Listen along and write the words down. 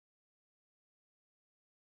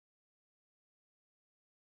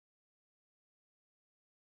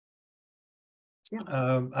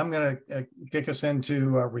I'm going to kick us into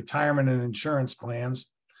retirement and insurance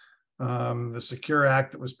plans. The Secure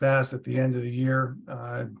Act that was passed at the end of the year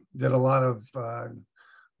did a lot of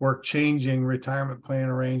work changing retirement plan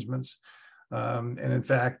arrangements. And in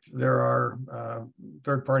fact, there are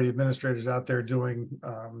third-party administrators out there doing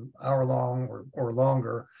hour-long or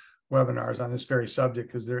longer webinars on this very subject,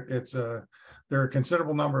 because there are a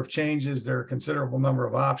considerable number of changes. There are a considerable number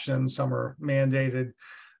of options. Some are mandated.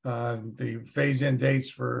 The phase-in dates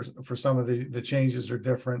for some of the changes are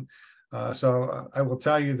different. So I will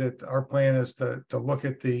tell you that our plan is to look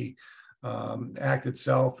at the act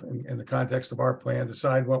itself in the context of our plan,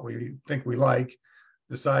 decide what we think we like,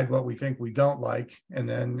 decide what we think we don't like, and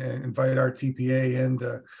then invite our TPA in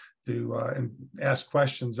to and ask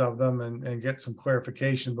questions of them and get some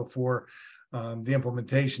clarification before the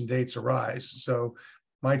implementation dates arise. So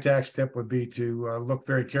my tax tip would be to look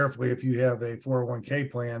very carefully, if you have a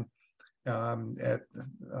 401k plan, at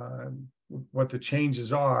what the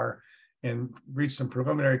changes are, and reach some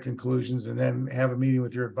preliminary conclusions, and then have a meeting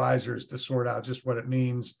with your advisors to sort out just what it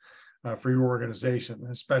means for your organization,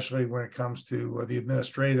 especially when it comes to the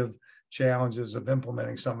administrative challenges of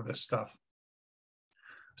implementing some of this stuff.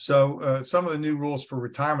 So some of the new rules for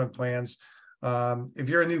retirement plans, if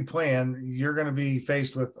you're a new plan, you're going to be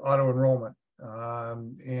faced with auto enrollment.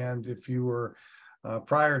 And if you were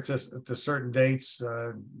prior to certain dates,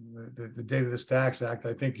 the date of this tax act,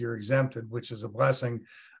 I think you're exempted, which is a blessing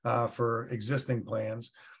for existing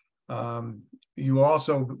plans. You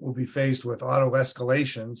also will be faced with auto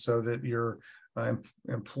escalation, so that your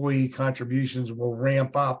employee contributions will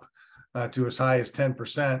ramp up to as high as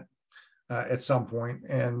 10% at some point.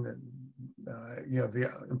 And the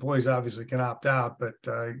employees obviously can opt out, but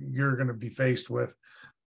you're going to be faced with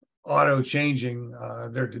auto changing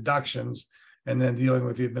their deductions, and then dealing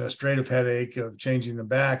with the administrative headache of changing them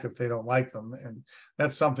back if they don't like them. And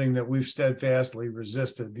that's something that we've steadfastly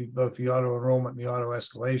resisted, both the auto enrollment and the auto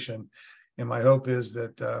escalation. And my hope is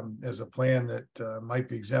that as a plan that might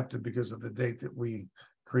be exempted because of the date that we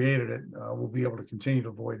created it, we'll be able to continue to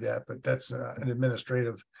avoid that. But that's an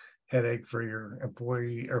administrative headache for your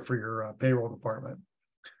employee or for your payroll department.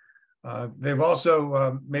 They've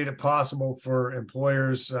also made it possible for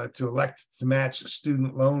employers to elect to match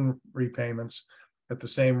student loan repayments at the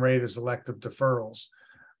same rate as elective deferrals.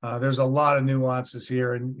 There's a lot of nuances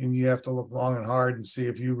here, and you have to look long and hard and see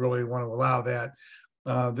if you really want to allow that.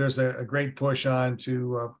 There's a great push on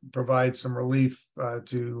to provide some relief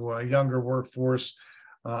to a younger workforce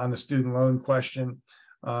on the student loan question.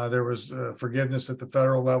 There was forgiveness at the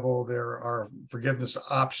federal level. There are forgiveness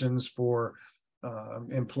options for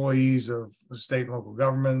employees of state and local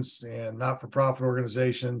governments and not-for-profit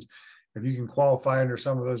organizations. If you can qualify under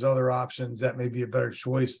some of those other options, that may be a better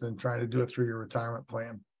choice than trying to do it through your retirement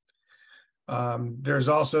plan. There's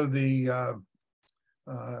also the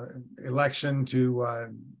election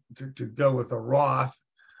to go with a Roth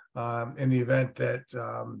in the event that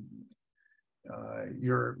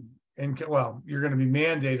your income, well, you're going to be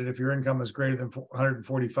mandated, if your income is greater than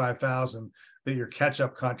 $145,000, that your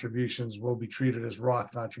catch-up contributions will be treated as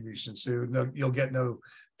Roth contributions. So you'll get no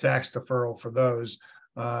tax deferral for those.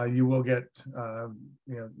 You will get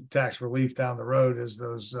tax relief down the road as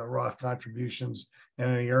those Roth contributions and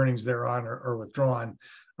any earnings thereon are withdrawn.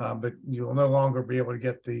 But you will no longer be able to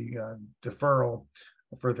get the deferral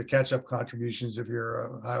for the catch-up contributions if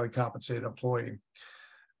you're a highly compensated employee.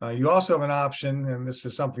 You also have an option, and this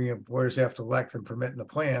is something employers have to elect and permit in the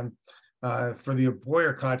plan, for the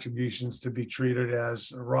employer contributions to be treated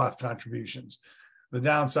as Roth contributions. The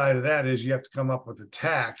downside of that is you have to come up with a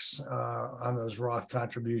tax on those Roth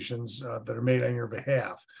contributions that are made on your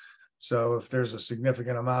behalf. So if there's a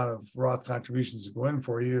significant amount of Roth contributions to go in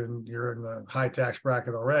for you and you're in the high tax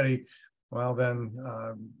bracket already, well, then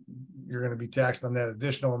you're going to be taxed on that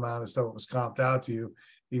additional amount as though it was comped out to you,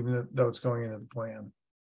 even though it's going into the plan.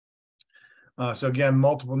 So again,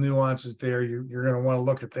 multiple nuances there. You're going to want to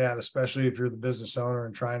look at that, especially if you're the business owner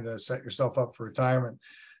and trying to set yourself up for retirement,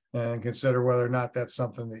 and consider whether or not that's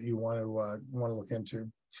something that you want to look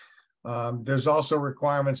into. There's also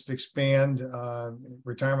requirements to expand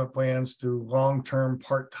retirement plans to long-term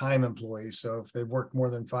part-time employees. So if they've worked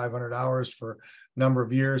more than 500 hours for a number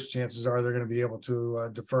of years, chances are they're going to be able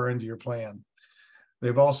to defer into your plan.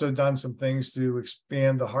 They've also done some things to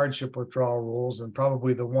expand the hardship withdrawal rules, and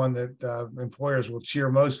probably the one that employers will cheer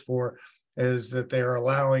most for is that they are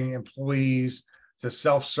allowing employees to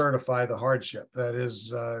self-certify the hardship. That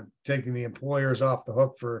is taking the employers off the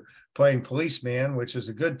hook for playing policeman, which is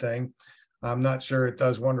a good thing, I'm not sure it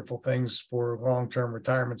does wonderful things for long-term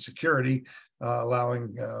retirement security,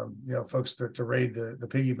 allowing folks to raid the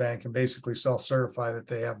piggy bank and basically self-certify that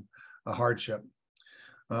they have a hardship.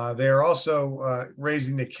 They are also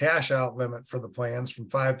raising the cash out limit for the plans from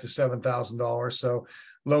 $5,000 to $7,000. So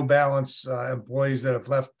low balance employees that have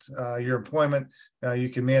left your employment, you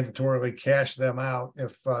can mandatorily cash them out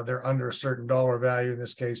if they're under a certain dollar value. In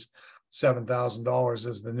this case, $7,000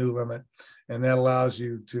 is the new limit. And that allows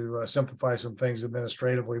you to simplify some things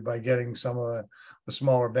administratively by getting some of the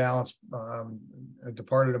smaller balance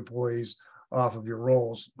departed employees off of your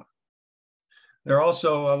rolls. They're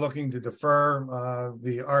also looking to defer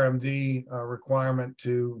the RMD requirement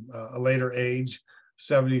to a later age,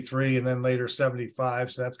 73, and then later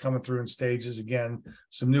 75. So that's coming through in stages. Again,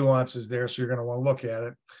 some nuances there, so you're going to want to look at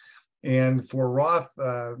it. And for Roth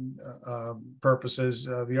purposes,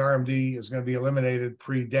 the RMD is going to be eliminated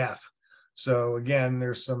pre-death. So again,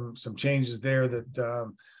 there's some changes there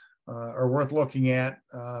that are worth looking at.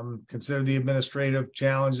 Consider the administrative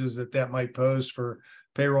challenges that might pose for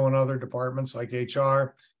payroll and other departments like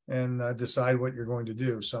HR, and decide what you're going to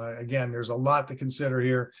do. So again, there's a lot to consider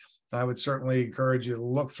here. I would certainly encourage you to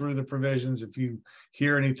look through the provisions. If you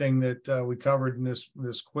hear anything that we covered in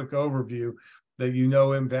this quick overview that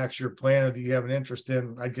impacts your plan or that you have an interest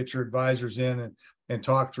in, I'd get your advisors in and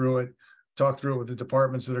talk through it with the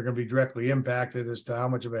departments that are going to be directly impacted as to how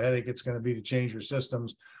much of a headache it's going to be to change your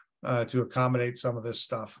systems to accommodate some of this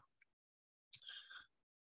stuff.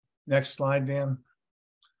 Next slide, Dan.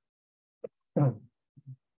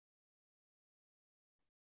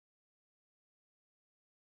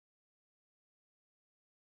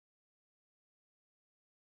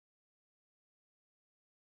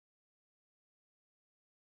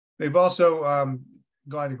 They've also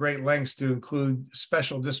gone to great lengths to include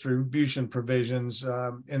special distribution provisions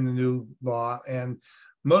in the new law. And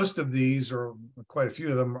most of these, or quite a few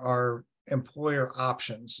of them, are employer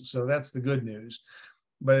options. So that's the good news.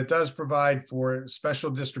 But it does provide for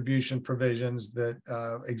special distribution provisions that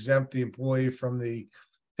exempt the employee from the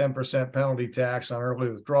 10% penalty tax on early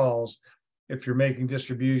withdrawals if you're making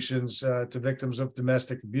distributions to victims of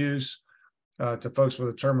domestic abuse, to folks with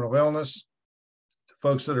a terminal illness, to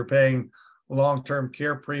folks that are paying long-term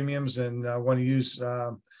care premiums and want to use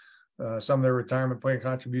some of their retirement plan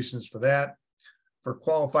contributions for that, for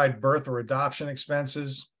qualified birth or adoption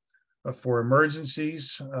expenses, for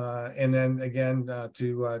emergencies, and then again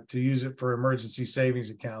to use it for emergency savings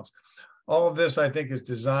accounts. All of this, I think, is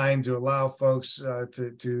designed to allow folks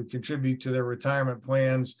to contribute to their retirement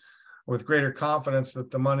plans with greater confidence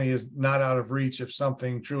that the money is not out of reach if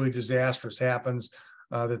something truly disastrous happens,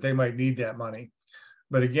 that they might need that money.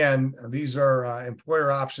 But again, these are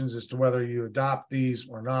employer options as to whether you adopt these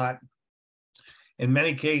or not. In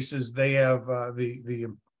many cases, they have the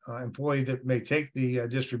employee that may take the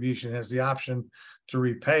distribution has the option to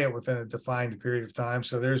repay it within a defined period of time.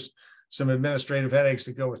 So there's some administrative headaches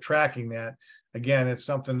that go with tracking that. Again, it's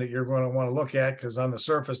something that you're going to want to look at because on the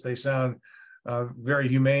surface, they sound very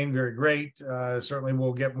humane, very great. Certainly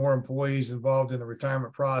will get more employees involved in the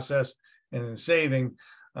retirement process and in saving,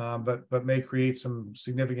 but may create some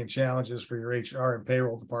significant challenges for your HR and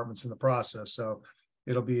payroll departments in the process. So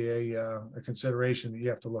it'll be a consideration that you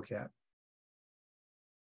have to look at.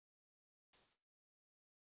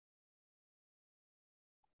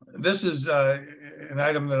 This is an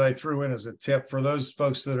item that I threw in as a tip for those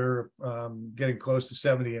folks that are getting close to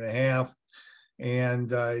 70 and a half.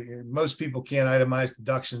 And most people can't itemize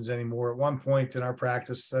deductions anymore. At one point in our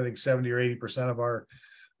practice, I think 70 or 80% of our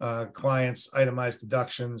clients itemized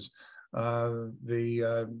deductions.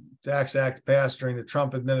 The Tax Act passed during the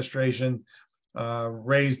Trump administration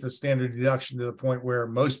raised the standard deduction to the point where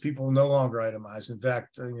most people no longer itemize. In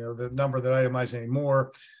fact, the number that itemize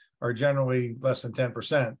anymore are generally less than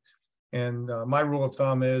 10%. And my rule of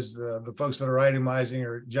thumb is the folks that are itemizing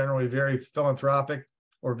are generally very philanthropic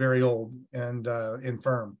or very old and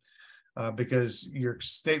infirm, because your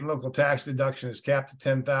state and local tax deduction is capped at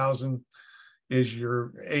 $10,000. Is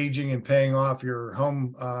you're aging and paying off your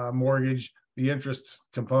home mortgage, the interest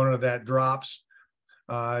component of that drops.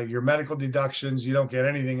 Your medical deductions, you don't get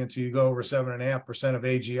anything until you go over 7.5% of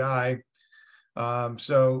AGI.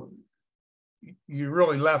 So you're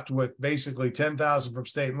really left with basically $10,000 from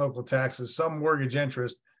state and local taxes, some mortgage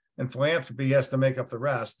interest, and philanthropy has to make up the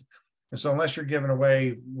rest. And so unless you're giving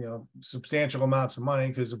away, substantial amounts of money,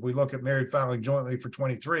 because if we look at married filing jointly for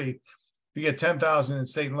 23, if you get $10,000 in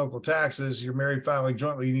state and local taxes, you're married filing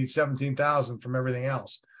jointly, you need $17,000 from everything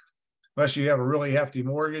else. Unless you have a really hefty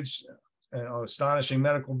mortgage, astonishing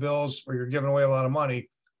medical bills, or you're giving away a lot of money,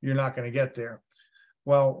 you're not going to get there.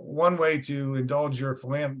 Well, one way to indulge your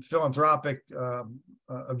philanthropic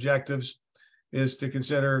objectives is to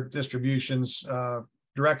consider distributions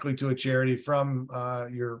directly to a charity from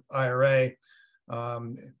your IRA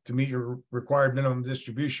to meet your required minimum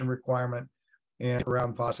distribution requirement, and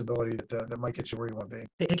around possibility that might get you where you want to be.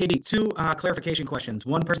 Hey, KB, two clarification questions.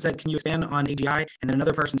 One person said, can you expand on AGI? And then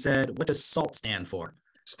another person said, what does SALT stand for?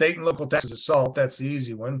 State and local taxes is SALT. That's the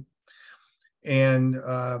easy one. And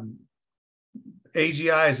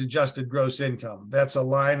AGI is adjusted gross income. That's a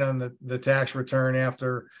line on the tax return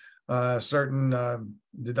after certain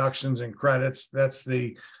deductions and credits. That's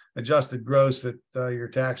the adjusted gross that your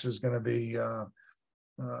tax is going to be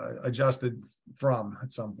adjusted from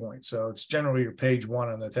at some point. So it's generally your page 1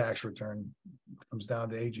 on the tax return. It comes down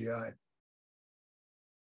to AGI,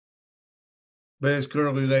 but it's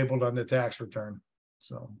clearly labeled on the tax return.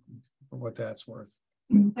 So for what that's worth.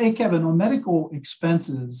 Hey, Kevin, on medical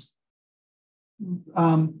expenses,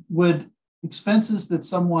 would expenses that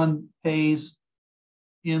someone pays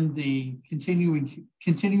in the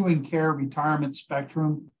continuing care retirement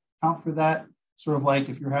spectrum count for that? Sort of like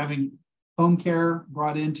if you're having home care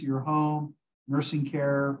brought into your home, nursing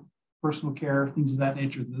care, personal care, things of that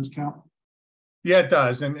nature, those count? Yeah, it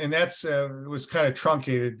does. And that's it was kind of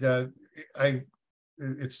truncated. You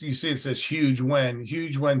see it says huge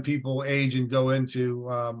when people age and go into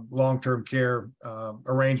long-term care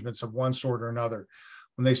arrangements of one sort or another.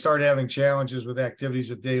 When they start having challenges with activities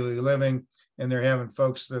of daily living, and they're having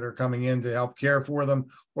folks that are coming in to help care for them,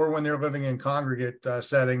 or when they're living in congregate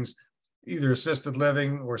settings, either assisted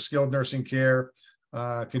living or skilled nursing care,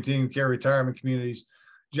 continuing care retirement communities.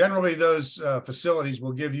 Generally, those facilities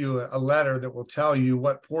will give you a letter that will tell you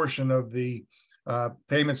what portion of the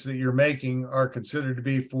payments that you're making are considered to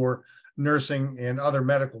be for nursing and other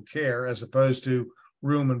medical care as opposed to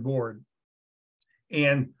room and board.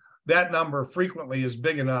 And that number frequently is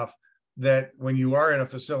big enough that when you are in a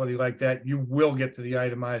facility like that, you will get to the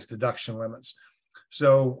itemized deduction limits.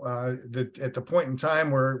 So at the point in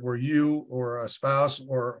time where you or a spouse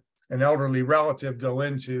or an elderly relative go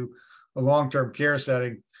into a long-term care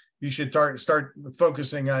setting, you should start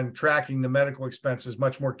focusing on tracking the medical expenses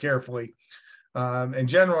much more carefully. And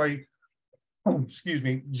generally,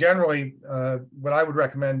 what I would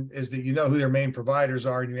recommend is that you know who their main providers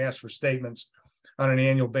are and you ask for statements on an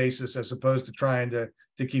annual basis as opposed to trying to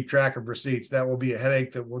keep track of receipts. That will be a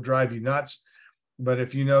headache that will drive you nuts. But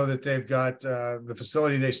if you know that they've got the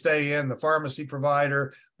facility they stay in, the pharmacy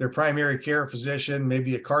provider, their primary care physician,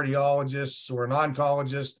 maybe a cardiologist or an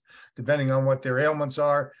oncologist, depending on what their ailments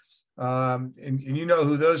are, and you know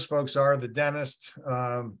who those folks are, the dentist,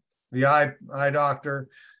 the eye doctor,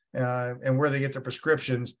 and where they get their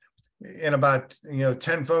prescriptions, in about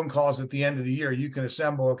 10 phone calls at the end of the year, you can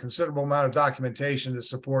assemble a considerable amount of documentation to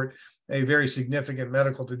support a very significant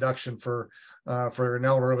medical deduction for an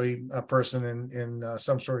elderly person in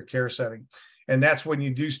some sort of care setting. And that's when you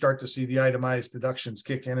do start to see the itemized deductions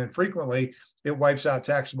kick in. And frequently, it wipes out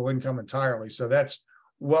taxable income entirely. So that's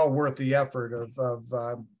well worth the effort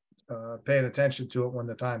of paying attention to it when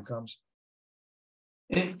the time comes.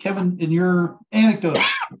 Hey, Kevin, in your anecdote,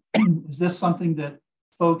 is this something that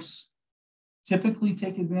folks typically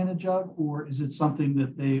take advantage of, or is it something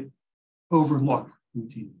that they overlook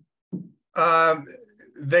routinely?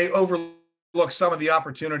 They overlook some of the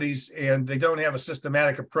opportunities, and they don't have a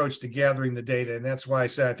systematic approach to gathering the data. And that's why I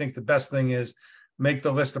said I think the best thing is make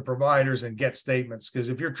the list of providers and get statements. Because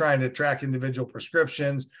if you're trying to track individual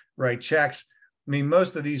prescriptions, write checks, I mean,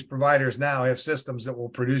 most of these providers now have systems that will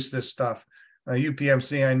produce this stuff.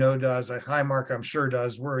 UPMC, I know, does. Highmark, I'm sure,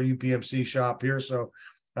 does. We're a UPMC shop here, so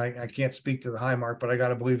I can't speak to the Highmark, but I got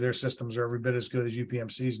to believe their systems are every bit as good as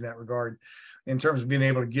UPMC's in that regard, in terms of being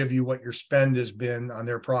able to give you what your spend has been on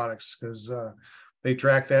their products, because they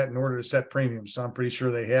track that in order to set premiums. So I'm pretty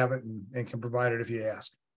sure they have it and can provide it if you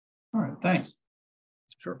ask. All right, thanks.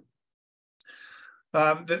 Sure.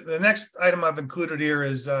 The next item I've included here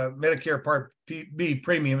is Medicare Part B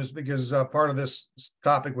premiums, because part of this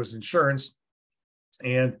topic was insurance.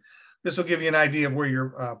 And this will give you an idea of where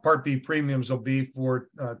your Part B premiums will be for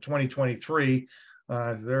 2023.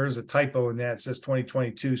 There is a typo in that. It says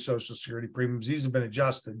 2022 Social Security premiums. These have been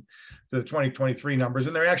adjusted to the 2023 numbers,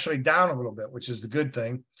 and they're actually down a little bit, which is the good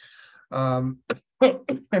thing. And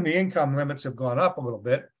the income limits have gone up a little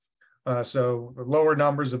bit. So the lower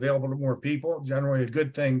numbers available to more people, generally a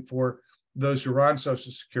good thing for those who are on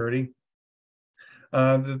Social Security.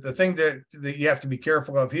 The thing that you have to be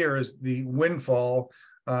careful of here is the windfall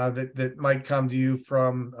that might come to you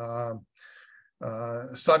from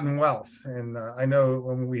sudden wealth. And I know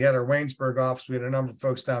when we had our Waynesburg office, we had a number of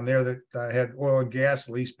folks down there that had oil and gas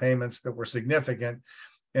lease payments that were significant.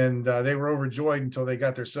 And they were overjoyed until they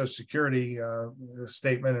got their Social Security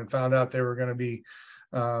statement and found out they were going to be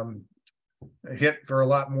hit for a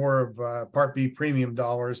lot more of Part B premium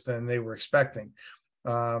dollars than they were expecting.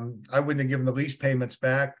 I wouldn't have given the lease payments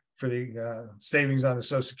back for the savings on the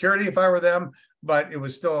Social Security if I were them, but it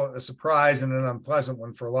was still a surprise and an unpleasant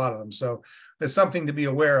one for a lot of them. So that's something to be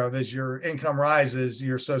aware of. As your income rises,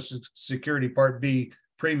 your Social Security Part B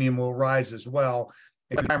premium will rise as well.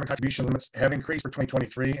 And retirement contribution limits have increased for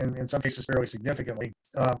 2023, and in some cases fairly significantly.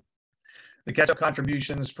 The catch-up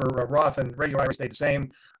contributions for Roth and regular IRA stayed the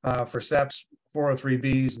same. For SEPs,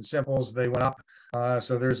 403Bs, and Simples, they went up.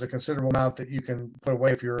 So there's a considerable amount that you can put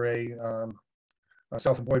away if you're a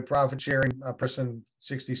self-employed profit-sharing person,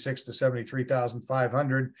 66 to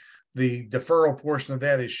 73,500. The deferral portion of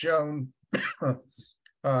that is shown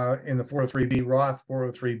in the 403B Roth,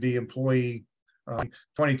 403B employee.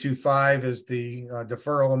 22.5 is the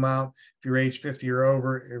deferral amount. If you're age 50 or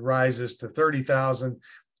over, it rises to 30,000.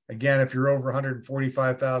 Again, if you're over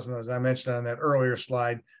 145,000, as I mentioned on that earlier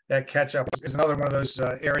slide, that catch up is another one of those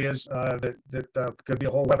areas that could be a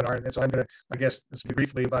whole webinar. And so I'm going to, I guess, speak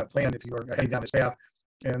briefly about a plan if you are heading down this path.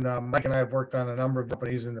 And Mike and I have worked on a number of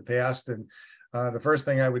companies in the past. And the first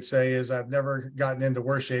thing I would say is I've never gotten into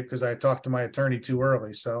worse shape because I talked to my attorney too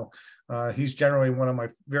early. So he's generally one of my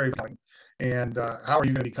very valuing. And how are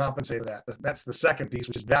you going to be compensated for that? That's the second piece,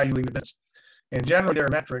 which is valuing the business. And generally, there are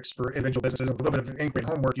metrics for individual businesses. With a little bit of inquiry and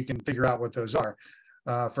homework, you can figure out what those are.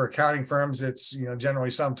 For accounting firms, it's generally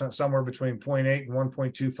somewhere between 0.8 and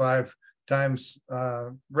 1.25 times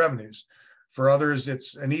revenues. For others,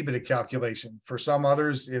 it's an EBITDA calculation. For some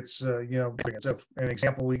others, it's so an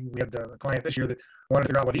example, we had a client this year that wanted to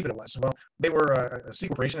figure out what EBITDA was. Well, they were a C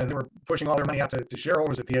corporation and they were pushing all their money out to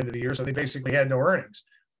shareholders at the end of the year, so they basically had no earnings.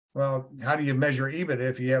 Well, how do you measure EBITDA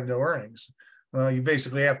if you have no earnings? Well, you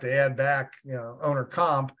basically have to add back, owner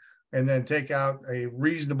comp, and then take out a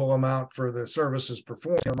reasonable amount for the services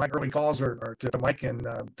performed. My early calls are to Mike and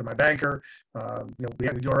to my banker. We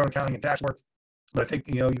do our own accounting and tax work. But I think,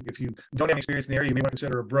 if you don't have experience in the area, you may want to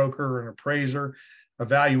consider a broker or an appraiser, a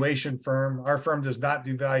valuation firm. Our firm does not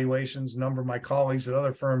do valuations. A number of my colleagues at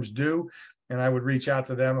other firms do. And I would reach out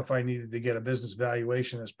to them if I needed to get a business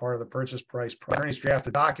valuation as part of the purchase price. Attorneys draft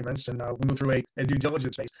the documents and we move through a due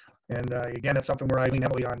diligence phase. And again, that's something where I lean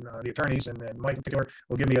heavily on the attorneys. And Mike in particular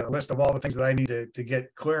will give me a list of all the things that I need to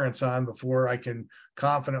get clearance on before I can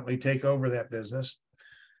confidently take over that business.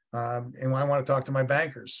 And I want to talk to my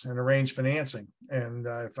bankers and arrange financing. And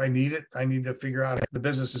if I need it, I need to figure out if the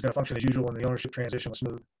business is going to function as usual and the ownership transition was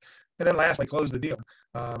smooth. And then lastly, close the deal.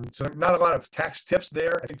 So not a lot of tax tips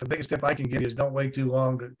there. I think the biggest tip I can give you is don't wait too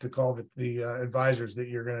long to call the advisors that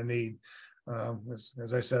you're going to need.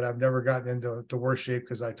 As I said, I've never gotten into worse shape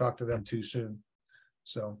because I talked to them too soon.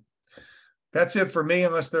 So that's it for me.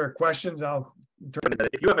 Unless there are questions, I'll turn it.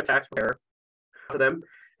 If you have a tax preparer, to them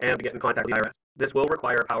and get in contact with the IRS. This will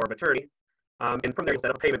require a power of attorney. And from there, you'll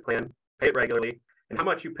set up a payment plan, pay it regularly, and how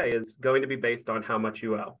much you pay is going to be based on how much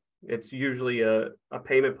you owe. It's usually a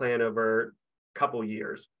payment plan over a couple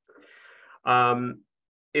years.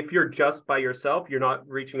 If you're just by yourself, you're not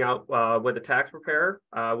reaching out with a tax preparer,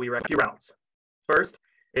 we recommend a few routes. First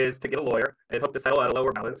is to get a lawyer and hope to settle at a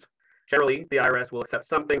lower balance. Generally, the IRS will accept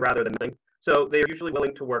something rather than nothing, so they are usually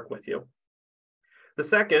willing to work with you. The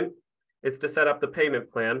second is to set up the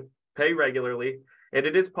payment plan, pay regularly, and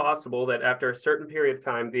it is possible that after a certain period of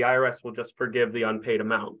time, the IRS will just forgive the unpaid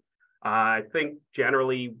amount. I think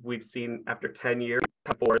generally we've seen after 10 years,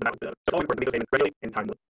 come forward, that was the important to make those payments regularly and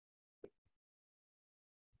timely.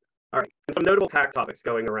 All right, and some notable tax topics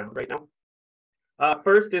going around right now.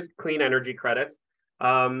 First is clean energy credits.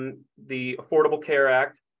 The Affordable Care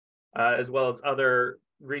Act, as well as other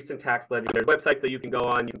recent tax legislation. There's websites that you can go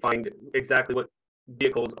on, you can find exactly what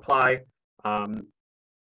vehicles apply.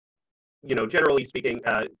 Generally speaking,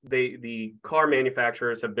 the car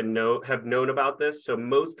manufacturers have known about this. So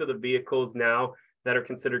most of the vehicles now that are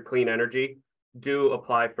considered clean energy do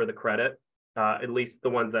apply for the credit, at least the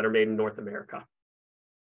ones that are made in North America.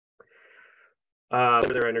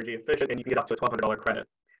 They're energy efficient, and you can get up to a $1,200 credit.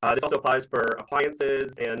 This also applies for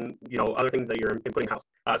appliances and other things that you're including house.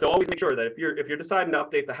 So always make sure that if you're deciding to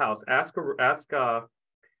update the house, ask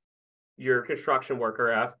your construction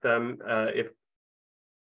worker, ask them if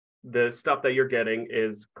the stuff that you're getting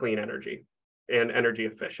is clean energy and energy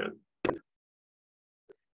efficient.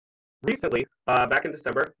 Recently, back in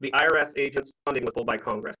December, the IRS agents' funding was pulled by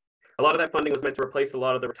Congress. A lot of that funding was meant to replace a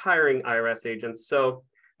lot of the retiring IRS agents. So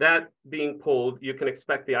that being pulled, you can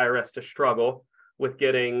expect the IRS to struggle with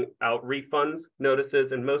getting out refunds,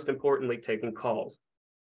 notices, and most importantly, taking calls.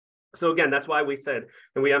 So again, that's why we said,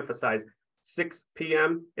 and we emphasize, 6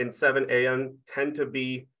 p.m. and 7 a.m. tend to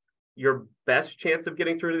be your best chance of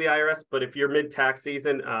getting through to the IRS. But if you're mid-tax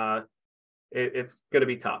season, it's going to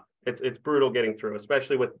be tough. It's brutal getting through,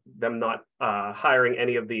 especially with them not hiring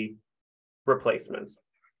any of the replacements.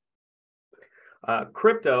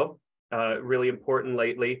 Crypto, really important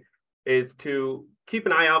lately, is to keep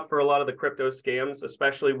an eye out for a lot of the crypto scams,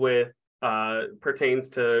 especially with pertains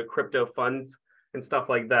to crypto funds and stuff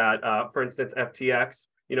like that. For instance, FTX,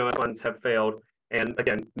 funds have failed, and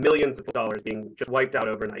again, millions of dollars being just wiped out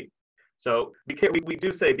overnight. So we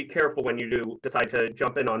do say be careful when you do decide to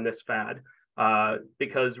jump in on this fad,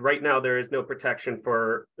 because right now there is no protection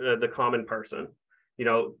for the common person.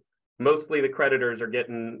 Mostly the creditors are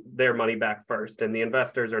getting their money back first, and the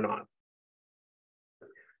investors are not.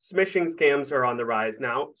 Smishing scams are on the rise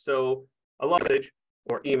now, so a message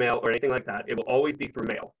or email or anything like that, it will always be through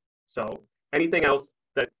mail. So anything else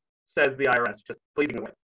that says the IRS, just please ignore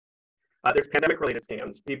it. There's pandemic-related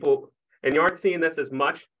scams. People, and you aren't seeing this as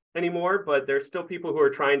much anymore, but there's still people who are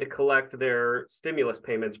trying to collect their stimulus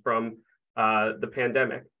payments from the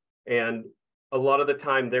pandemic. And a lot of the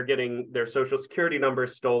time they're getting their social security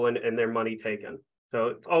numbers stolen and their money taken. So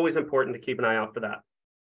it's always important to keep an eye out for that.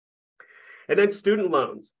 And then student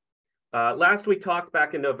loans. Last we talked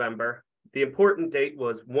back in November, the important date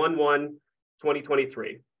was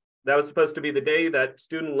 1/1/2023. That was supposed to be the day that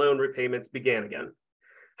student loan repayments began again.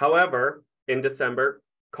 However, in December,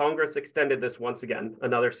 Congress extended this once again,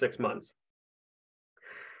 another 6 months.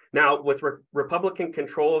 Now, with Republican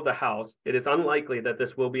control of the House, it is unlikely that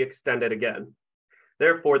this will be extended again.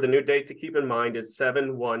 Therefore, the new date to keep in mind is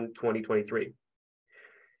 7/1/2023.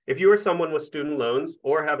 If you are someone with student loans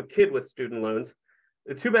or have a kid with student loans,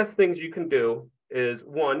 the two best things you can do is,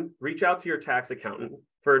 one, reach out to your tax accountant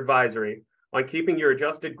for advisory on keeping your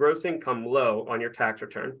adjusted gross income low on your tax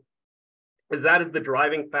return, as that is the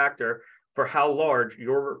driving factor for how large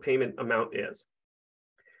your repayment amount is.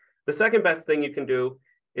 The second best thing you can do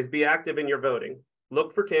is be active in your voting.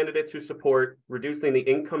 Look for candidates who support reducing the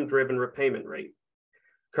income-driven repayment rate.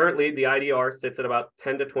 Currently, the IDR sits at about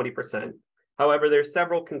 10 to 20%. However, there's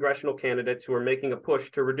several congressional candidates who are making a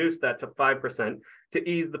push to reduce that to 5% to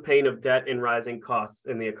ease the pain of debt and rising costs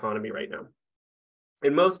in the economy right now.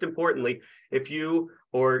 And most importantly, if you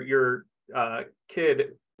or your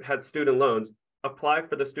kid has student loans, apply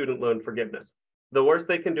for the student loan forgiveness. The worst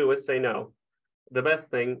they can do is say no. The best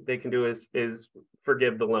thing they can do is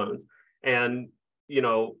forgive the loans. And,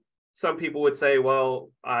 some people would say,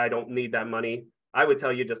 well, I don't need that money. I would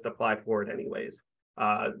tell you just apply for it anyways.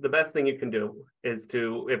 The best thing you can do is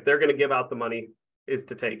to, if they're going to give out the money, is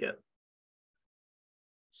to take it.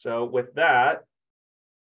 So with that,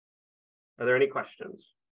 are there any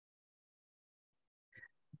questions?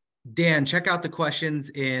 Dan, check out the questions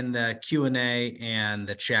in the Q&A and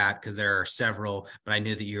the chat, because there are several, but I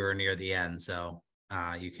knew that you were near the end, so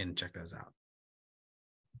you can check those out.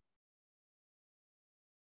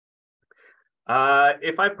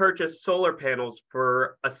 If I purchase solar panels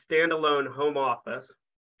for a standalone home office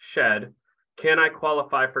shed, can I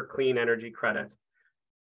qualify for clean energy credits?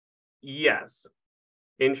 Yes.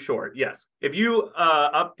 In short, yes. If you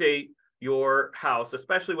update your house,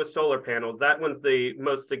 especially with solar panels, that one's the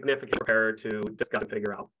most significant repairer to discuss and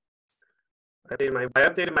figure out. I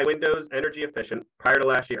updated my windows energy efficient prior to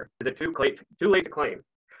last year. Is it too late to claim?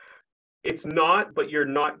 It's not, but you're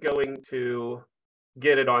not going to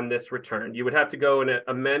get it on this return. You would have to go and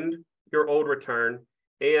amend your old return.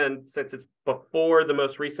 And since it's before the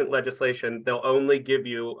most recent legislation, they'll only give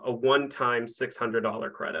you a one-time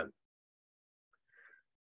 $600 credit.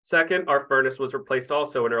 Second, our furnace was replaced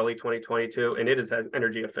also in early 2022, and it is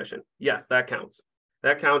energy efficient. Yes, that counts.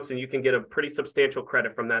 That counts, and you can get a pretty substantial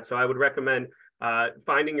credit from that. So I would recommend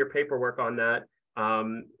finding your paperwork on that,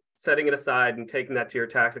 setting it aside and taking that to your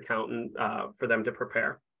tax accountant for them to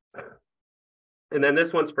prepare. And then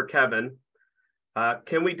this one's for Kevin.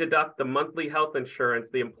 Can we deduct the monthly health insurance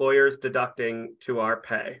the employer is deducting to our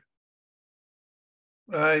pay?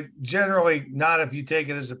 Generally not if you take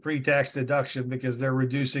it as a pre-tax deduction, because they're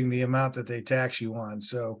reducing the amount that they tax you on.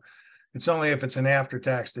 So it's only if it's an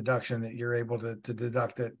after-tax deduction that you're able to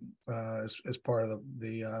deduct it as part of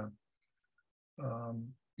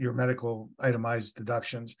your medical itemized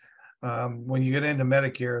deductions. When you get into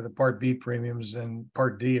Medicare, the Part B premiums and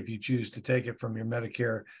Part D, if you choose to take it from your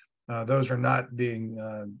Medicare, those are not being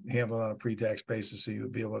handled on a pre-tax basis, so you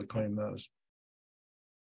would be able to claim those.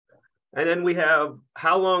 And then we have,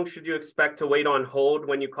 how long should you expect to wait on hold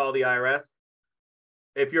when you call the IRS?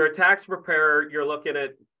 If you're a tax preparer, you're looking at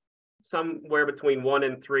somewhere between 1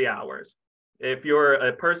 and 3 hours. If you're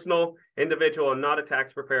a personal individual and not a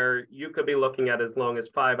tax preparer, you could be looking at as long as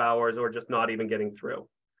 5 hours or just not even getting through.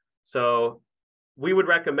 So we would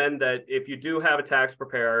recommend that if you do have a tax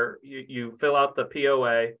preparer, you fill out the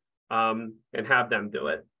POA and have them do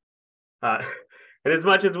it. And as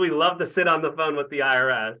much as we love to sit on the phone with the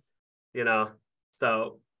IRS, you know,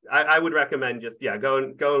 so I would recommend just, yeah,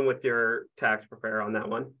 going with your tax preparer on that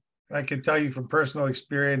one. I can tell you from personal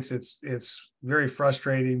experience, it's very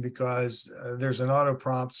frustrating because there's an auto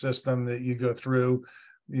prompt system that you go through.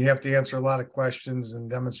 You have to answer a lot of questions and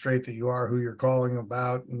demonstrate that you are who you're calling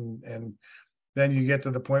about. And then you get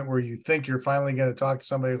to the point where you think you're finally going to talk to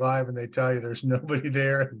somebody live and they tell you there's nobody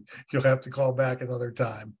there and you'll have to call back another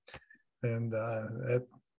time. And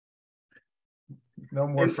no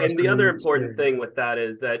more frustrating. And the other important thing with that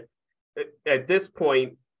is that at this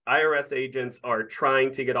point, IRS agents are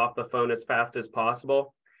trying to get off the phone as fast as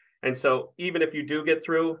possible. And so even if you do get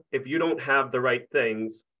through, if you don't have the right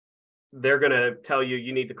things, they're going to tell you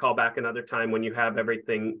you need to call back another time when you have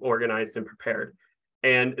everything organized and prepared.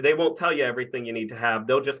 And they won't tell you everything you need to have.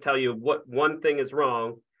 They'll just tell you what one thing is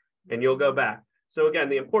wrong and you'll go back. So again,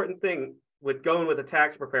 the important thing with going with a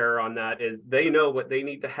tax preparer on that is they know what they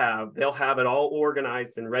need to have. They'll have it all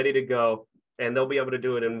organized and ready to go, and they'll be able to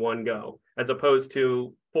do it in one go, as opposed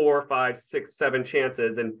to 4, 5, 6, 7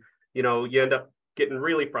 chances. And, you know, you end up getting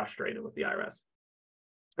really frustrated with the IRS.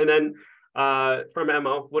 And then from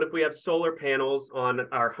Emma, what if we have solar panels on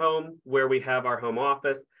our home where we have our home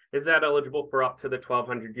office? Is that eligible for up to the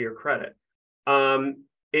 1,200-year credit?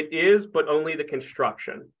 It is, but only the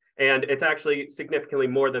construction. And it's actually significantly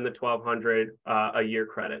more than the 1,200 a year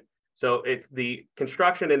credit. So it's the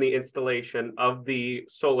construction and the installation of the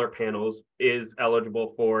solar panels is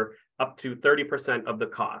eligible for up to 30% of the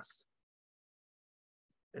costs.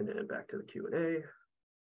 And then back to the Q&A.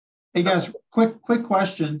 Hey guys, quick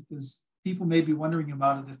question, because people may be wondering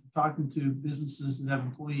about it if they're talking to businesses that have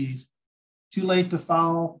employees. Too late to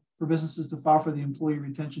file for businesses to file for the employee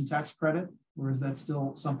retention tax credit, or is that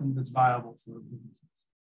still something that's viable for businesses?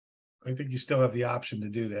 I think you still have the option to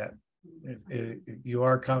do that. You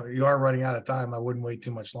are running out of time. I wouldn't wait too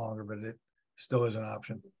much longer, but it still is an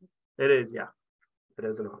option. It is, yeah. It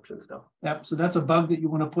is an option still. Yep. So that's a bug that you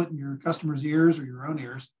want to put in your customers' ears or your own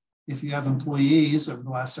ears. If you have employees over the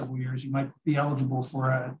last several years, you might be eligible for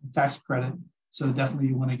a tax credit. So definitely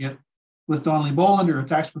you want to get with Donnelly-Boland or a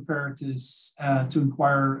tax preparer to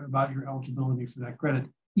inquire about your eligibility for that credit.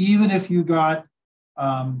 Even if you got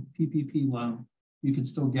PPP loan, you can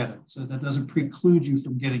still get it. So that doesn't preclude you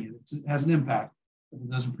from getting it. It has an impact, but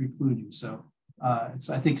it doesn't preclude you. So it's,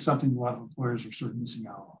 I think, something a lot of employers are sort of missing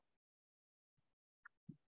out on.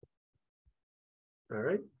 All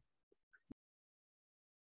right.